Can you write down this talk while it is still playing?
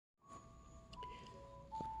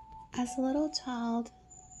As a little child,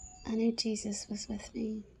 I knew Jesus was with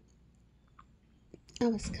me. I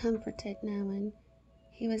was comforted knowing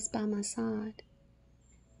He was by my side.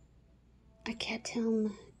 I kept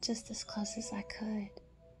Him just as close as I could,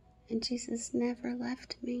 and Jesus never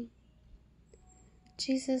left me.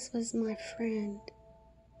 Jesus was my friend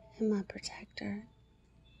and my protector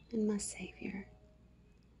and my Savior.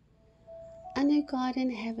 I knew God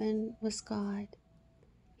in heaven was God.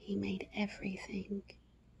 He made everything.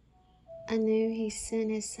 I knew He sent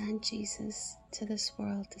His Son Jesus to this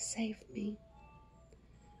world to save me.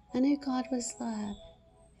 I knew God was love,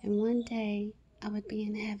 and one day I would be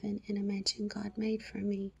in heaven in a mansion God made for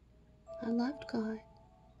me. I loved God.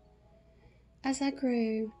 As I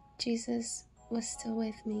grew, Jesus was still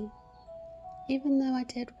with me. Even though I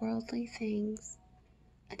did worldly things,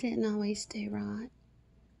 I didn't always do right,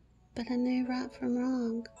 but I knew right from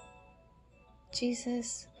wrong.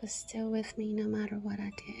 Jesus was still with me no matter what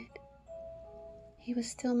I did. He was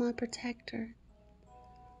still my protector.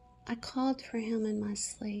 I called for Him in my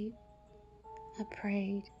sleep. I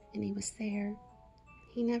prayed, and He was there.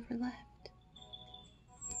 He never left.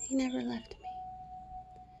 He never left me.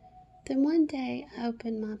 Then one day I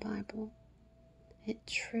opened my Bible. It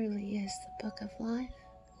truly is the book of life.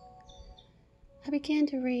 I began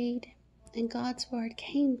to read, and God's Word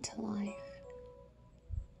came to life.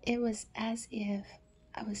 It was as if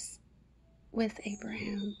I was with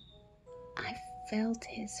Abraham. I felt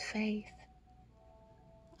his faith.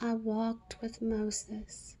 I walked with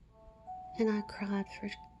Moses, and I cried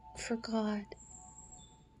for God.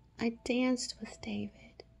 I danced with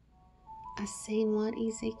David. I seen what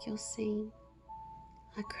Ezekiel seen.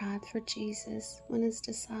 I cried for Jesus when His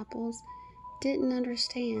disciples didn't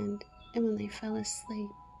understand, and when they fell asleep,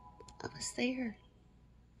 I was there.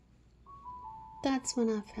 That's when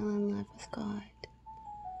I fell in love with God.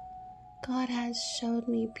 God has showed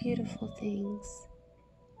me beautiful things.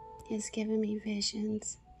 He has given me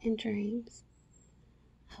visions and dreams.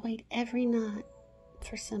 I wait every night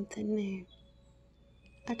for something new.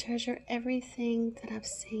 I treasure everything that I've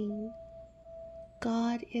seen.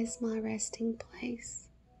 God is my resting place.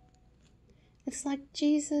 It's like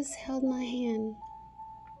Jesus held my hand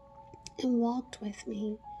and walked with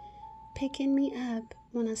me, picking me up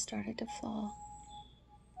when I started to fall.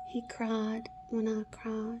 He cried when I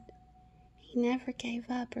cried. He never gave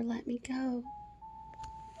up or let me go.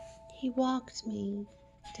 He walked me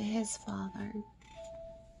to His Father,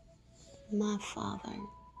 my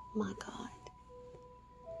God.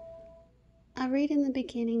 I read in the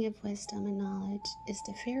beginning of wisdom and knowledge is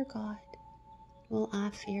to fear God. Well, I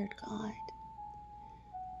feared God.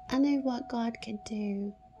 I knew what God could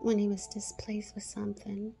do when He was displeased with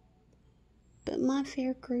something, but my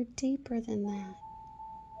fear grew deeper than that.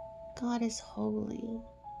 God is holy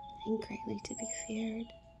and greatly to be feared.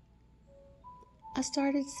 I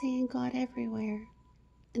started seeing God everywhere,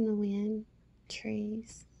 in the wind,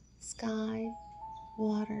 trees, sky,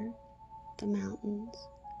 water, the mountains.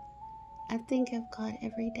 I think of God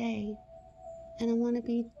every day, and I want to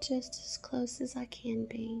be just as close as I can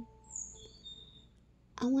be.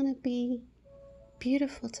 I want to be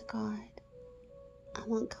beautiful to God. I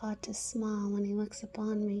want God to smile when He looks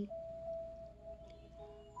upon me.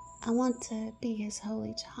 I want to be His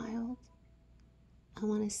holy child. I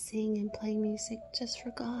want to sing and play music just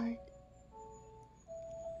for God.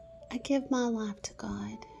 I give my life to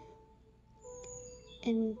God.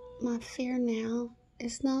 And my fear now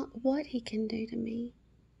is not what He can do to me,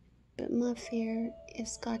 but my fear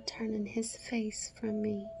is God turning His face from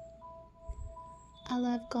me. I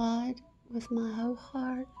love God with my whole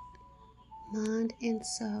heart, mind, and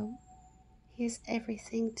soul. He is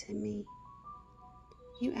everything to me.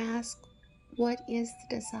 You ask, what is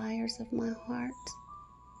the desires of my heart?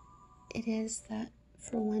 It is that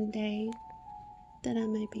for one day that I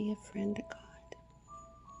may be a friend to God.